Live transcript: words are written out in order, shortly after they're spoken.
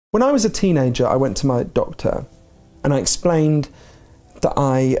When I was a teenager, I went to my doctor and I explained that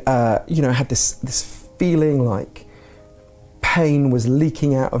I had this feeling like pain was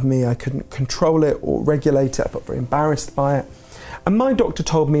leaking out of me. I couldn't control it or regulate it. I felt very embarrassed by it. And my doctor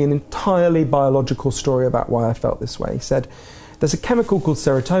told me an entirely biological story about why I felt this way. He said, there's a chemical called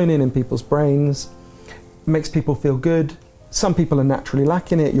serotonin in people's brains. It makes people feel good. Some people are naturally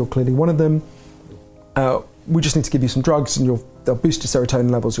lacking it. You're clearly one of them. We just need to give you some drugs and they'll boost your serotonin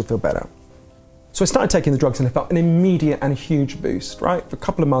levels, you'll feel better. So I started taking the drugs and I felt an immediate and huge boost, right? For a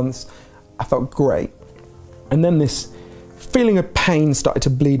couple of months, I felt great. And then this feeling of pain started to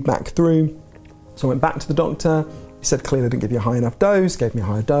bleed back through. So I went back to the doctor. He said, clearly I didn't give you a high enough dose, gave me a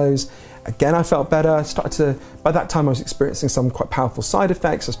higher dose. Again, I felt better. By that time I was experiencing some quite powerful side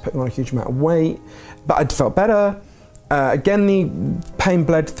effects. I was putting on a huge amount of weight, but I felt better. Again, the pain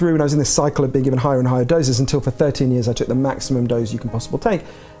bled through and I was in this cycle of being given higher and higher doses until for 13 years I took the maximum dose you can possibly take,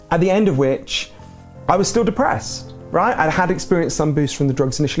 at the end of which I was still depressed, right? I had experienced some boost from the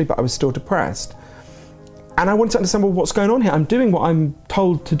drugs initially, but I was still depressed. And I wanted to understand, well, what's going on here? I'm doing what I'm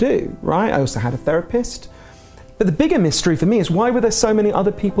told to do, right? I also had a therapist. But the bigger mystery for me is, why were there so many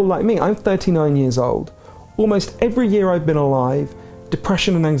other people like me? I'm 39 years old. Almost every year I've been alive,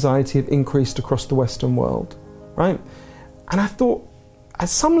 depression and anxiety have increased across the Western world, right? And I thought, at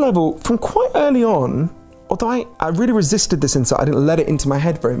some level, from quite early on, although I really resisted this insight, I didn't let it into my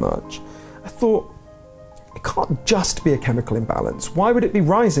head very much, I thought, it can't just be a chemical imbalance. Why would it be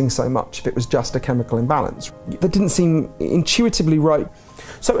rising so much if it was just a chemical imbalance? That didn't seem intuitively right.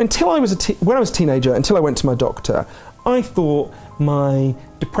 So when I was a teenager, until I went to my doctor, I thought my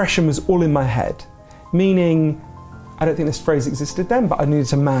depression was all in my head. Meaning, I don't think this phrase existed then, but I needed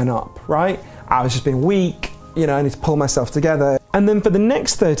to man up, right? I was just being weak, I need to pull myself together. And then for the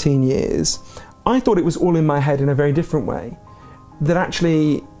next 13 years, I thought it was all in my head in a very different way. That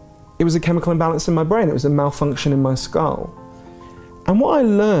actually, it was a chemical imbalance in my brain. It was a malfunction in my skull. And what I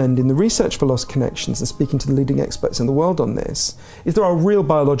learned in the research for Lost Connections and speaking to the leading experts in the world on this is there are real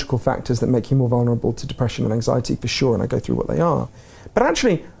biological factors that make you more vulnerable to depression and anxiety, for sure, and I go through what they are. But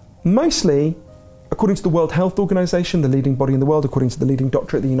actually, mostly, according to the World Health Organization, the leading body in the world, according to the leading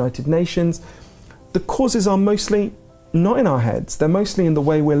doctor at the United Nations, the causes are mostly not in our heads, they're mostly in the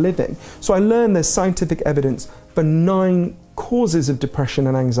way we're living. So I learned there's scientific evidence for 9 causes of depression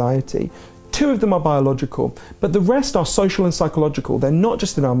and anxiety. 2 of them are biological, but the rest are social and psychological. They're not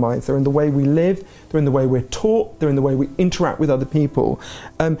just in our minds, they're in the way we live, they're in the way we're taught, they're in the way we interact with other people.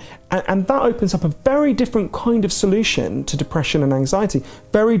 And that opens up a very different kind of solution to depression and anxiety,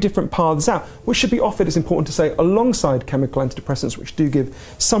 very different paths out, which should be offered, it's important to say, alongside chemical antidepressants, which do give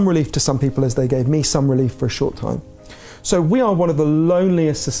some relief to some people, as they gave me some relief for a short time. So we are one of the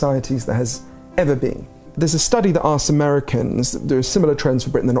loneliest societies there has ever been. There's a study that asks Americans, there are similar trends for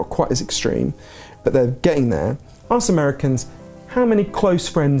Britain, they're not quite as extreme, but they're getting there. Ask Americans, how many close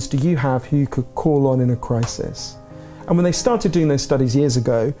friends do you have who you could call on in a crisis? And when they started doing those studies years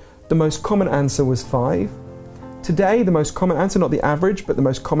ago, the most common answer was 5. Today, the most common answer, not the average, but the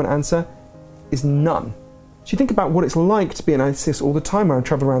most common answer is none. So you think about what it's like to be, and I see this all the time when I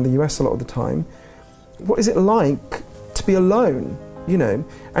travel around the US a lot of the time. What is it like to be alone?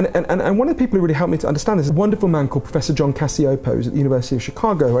 And one of the people who really helped me to understand this is a wonderful man called Professor John Cacioppo, who's at the University of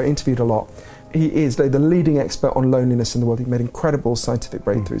Chicago, who I interviewed a lot. He is the leading expert on loneliness in the world. He made incredible scientific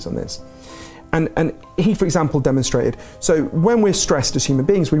breakthroughs on this. And he, for example, demonstrated, so when we're stressed as human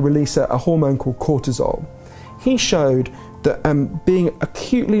beings, we release a hormone called cortisol. He showed that being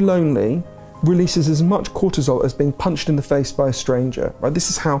acutely lonely releases as much cortisol as being punched in the face by a stranger. Right?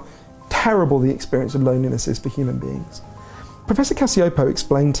 This is how terrible the experience of loneliness is for human beings. Professor Cacioppo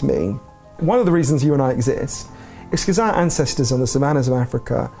explained to me, one of the reasons you and I exist is because our ancestors on the savannas of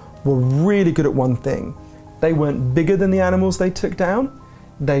Africa were really good at one thing. They weren't bigger than the animals they took down.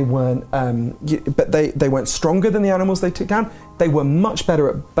 They weren't, but they weren't stronger than the animals they took down. They were much better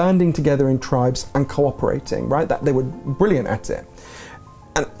at banding together in tribes and cooperating, right? They were brilliant at it.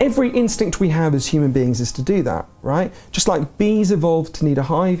 And every instinct we have as human beings is to do that, right? Just like bees evolved to need a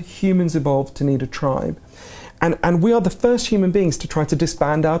hive, humans evolved to need a tribe. And we are the first human beings to try to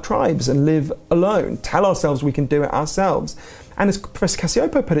disband our tribes and live alone, tell ourselves we can do it ourselves. And as Professor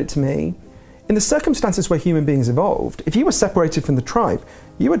Cacioppo put it to me, in the circumstances where human beings evolved, if you were separated from the tribe,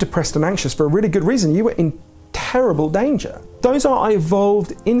 you were depressed and anxious for a really good reason. You were in terrible danger. Those are our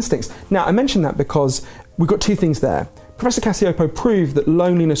evolved instincts. Now, I mention that because we've got 2 things there. Professor Cacioppo proved that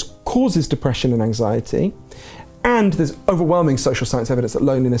loneliness causes depression and anxiety, and there's overwhelming social science evidence that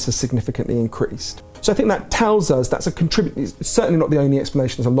loneliness has significantly increased. So I think that tells us that's it's certainly not the only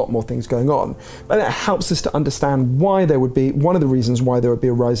explanation, there's a lot more things going on, but it helps us to understand why there would be, one of the reasons why there would be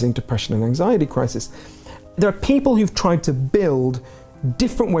a rising depression and anxiety crisis. There are people who've tried to build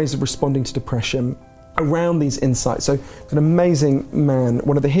different ways of responding to depression around these insights. So an amazing man,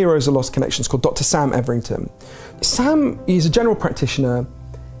 one of the heroes of Lost Connections, called Dr. Sam Everington. Sam is a general practitioner.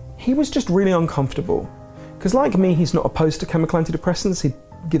 He was just really uncomfortable because, like me, he's not opposed to chemical antidepressants. He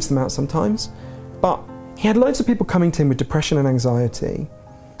gives them out sometimes, but he had loads of people coming to him with depression and anxiety,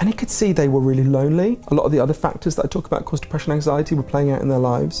 and he could see they were really lonely. A lot of the other factors that I talk about cause depression and anxiety were playing out in their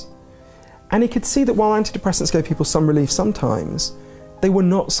lives, and he could see that while antidepressants gave people some relief sometimes, they were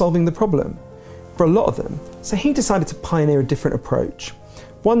not solving the problem for a lot of them. So he decided to pioneer a different approach.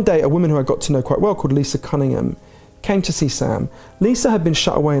 One day, a woman who I got to know quite well called Lisa Cunningham came to see Sam. Lisa had been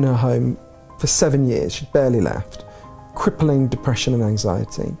shut away in her home for 7 years. She'd barely left. Crippling depression and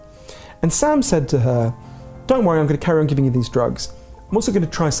anxiety. And Sam said to her, don't worry, I'm going to carry on giving you these drugs. I'm also going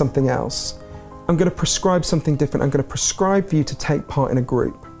to try something else. I'm going to prescribe something different. I'm going to prescribe for you to take part in a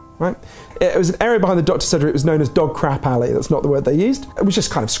group. Right? It was an area behind the doctor's surgery. It was known as Dog Crap Alley. That's not the word they used. It was just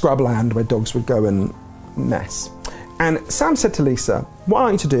kind of scrubland where dogs would go and mess. And Sam said to Lisa, what I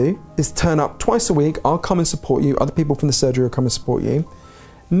want you to do is turn up twice a week. I'll come and support you. Other people from the surgery will come and support you.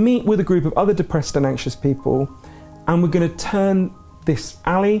 Meet with a group of other depressed and anxious people, and we're going to turn this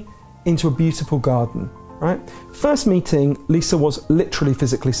alley into a beautiful garden. Right? First meeting, Lisa was literally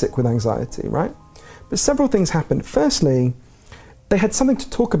physically sick with anxiety. Right? But several things happened. Firstly, they had something to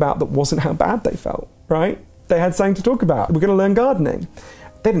talk about that wasn't how bad they felt, right? They had something to talk about. We're going to learn gardening.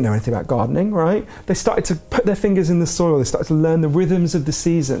 They didn't know anything about gardening, right? They started to put their fingers in the soil. They started to learn the rhythms of the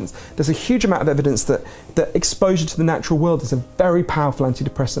seasons. There's a huge amount of evidence that exposure to the natural world is a very powerful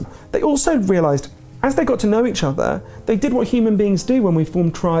antidepressant. They also realized, as they got to know each other, they did what human beings do when we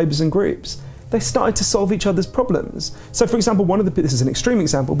form tribes and groups. They started to solve each other's problems. So for example, this is an extreme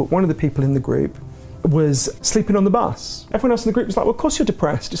example, but one of the people in the group was sleeping on the bus. Everyone else in the group was like, well, of course you're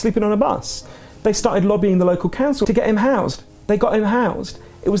depressed, you're sleeping on a bus. They started lobbying the local council to get him housed. They got him housed.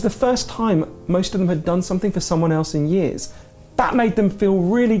 It was the first time most of them had done something for someone else in years. That made them feel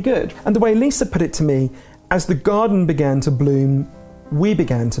really good. And the way Lisa put it to me, as the garden began to bloom, we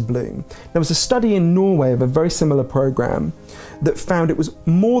began to bloom. There was a study in Norway of a very similar program that found it was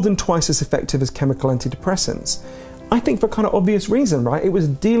more than twice as effective as chemical antidepressants. I think for kind of obvious reason, right? It was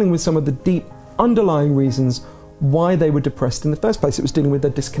dealing with some of the deep underlying reasons why they were depressed in the first place. It was dealing with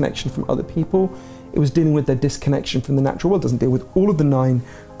their disconnection from other people. It was dealing with their disconnection from the natural world. It doesn't deal with all of the 9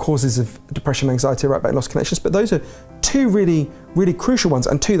 causes of depression and anxiety right back in Lost Connections, but those are 2 really, really crucial ones,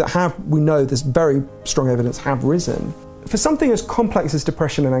 and 2 that we know there's very strong evidence have risen. For something as complex as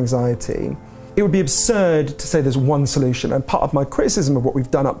depression and anxiety, it would be absurd to say there's one solution, and part of my criticism of what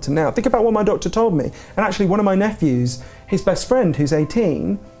we've done up to now, think about what my doctor told me, and actually one of my nephews, his best friend who's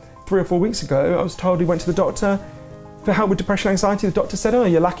 18, 3 or 4 weeks ago, I was told he went to the doctor for help with depression and anxiety. The doctor said, oh,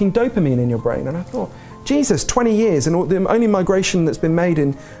 you're lacking dopamine in your brain. And I thought, Jesus, 20 years, and the only migration that's been made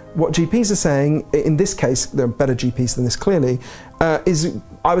in what GPs are saying, in this case, there are better GPs than this clearly, is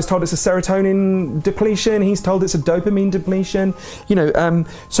I was told it's a serotonin depletion, he's told it's a dopamine depletion.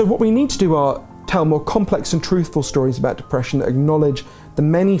 So what we need to do are tell more complex and truthful stories about depression that acknowledge the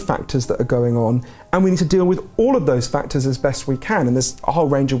many factors that are going on, and we need to deal with all of those factors as best we can, and there's a whole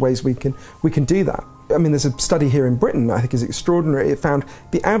range of ways we can do that. I mean, there's a study here in Britain I think is extraordinary. It found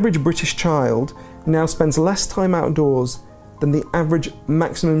the average British child now spends less time outdoors than the average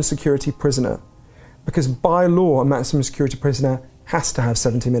maximum security prisoner, because by law a maximum security prisoner has to have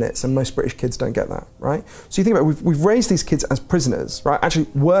 70 minutes, and most British kids don't get that, right? So you think about it, we've raised these kids as prisoners, right? Actually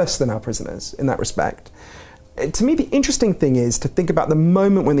worse than our prisoners in that respect. To me, the interesting thing is to think about the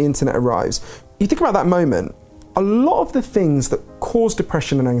moment when the internet arrives. You think about that moment, a lot of the things that cause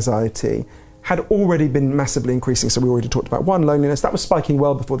depression and anxiety had already been massively increasing. So we already talked about loneliness, that was spiking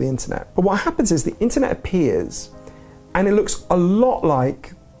well before the internet. But what happens is the internet appears and it looks a lot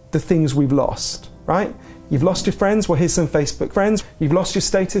like the things we've lost, right? You've lost your friends, well, here's some Facebook friends. You've lost your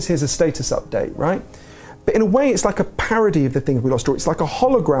status, here's a status update, right? But in a way, it's like a parody of the thing we lost, or it's like a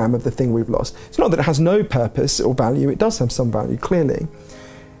hologram of the thing we've lost. It's not that it has no purpose or value, it does have some value, clearly.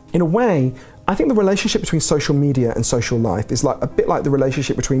 In a way, I think the relationship between social media and social life is a bit like the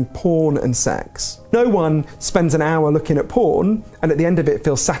relationship between porn and sex. No one spends an hour looking at porn and at the end of it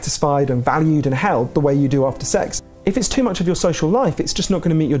feels satisfied and valued and held the way you do after sex. If it's too much of your social life, it's just not going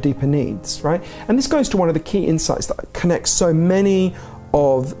to meet your deeper needs, right? And this goes to one of the key insights that connects so many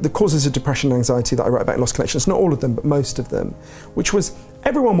of the causes of depression and anxiety that I write about in Lost Connections, not all of them, but most of them, which was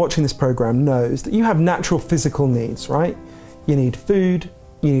everyone watching this program knows that you have natural physical needs, right? You need food,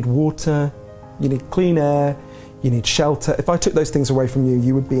 you need water, You need clean air, you need shelter. If I took those things away from you,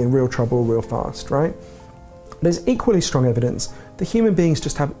 you would be in real trouble real fast, right? There's equally strong evidence that human beings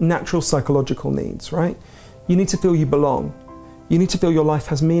just have natural psychological needs, right? You need to feel you belong. You need to feel your life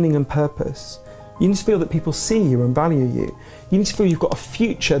has meaning and purpose. You need to feel that people see you and value you. You need to feel you've got a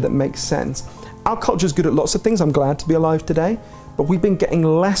future that makes sense. Our culture's good at lots of things. I'm glad to be alive today, but we've been getting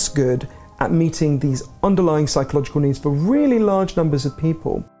less good at meeting these underlying psychological needs for really large numbers of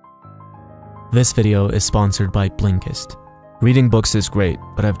people. This video is sponsored by Blinkist. Reading books is great,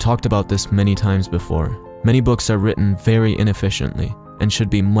 but I've talked about this many times before. Many books are written very inefficiently and should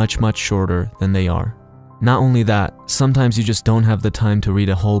be much shorter than they are. Not only that, sometimes you just don't have the time to read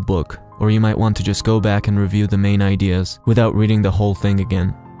a whole book, or you might want to just go back and review the main ideas without reading the whole thing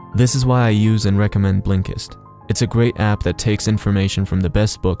again. This is why I use and recommend Blinkist. It's a great app that takes information from the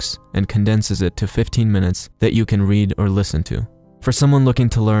best books and condenses it to 15 minutes that you can read or listen to. For someone looking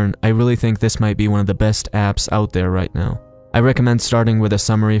to learn, I really think this might be one of the best apps out there right now. I recommend starting with a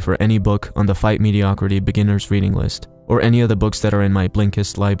summary for any book on the Fight Mediocrity Beginner's Reading List, or any of the books that are in my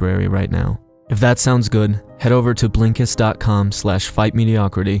Blinkist library right now. If that sounds good, head over to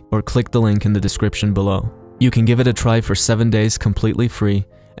blinkist.com/fightmediocrity or click the link in the description below. You can give it a try for 7 days completely free,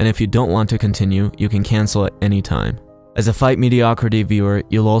 and if you don't want to continue, you can cancel at any time. As a Fight Mediocrity viewer,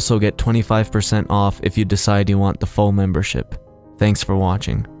 you'll also get 25% off if you decide you want the full membership. Thanks for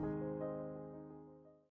watching.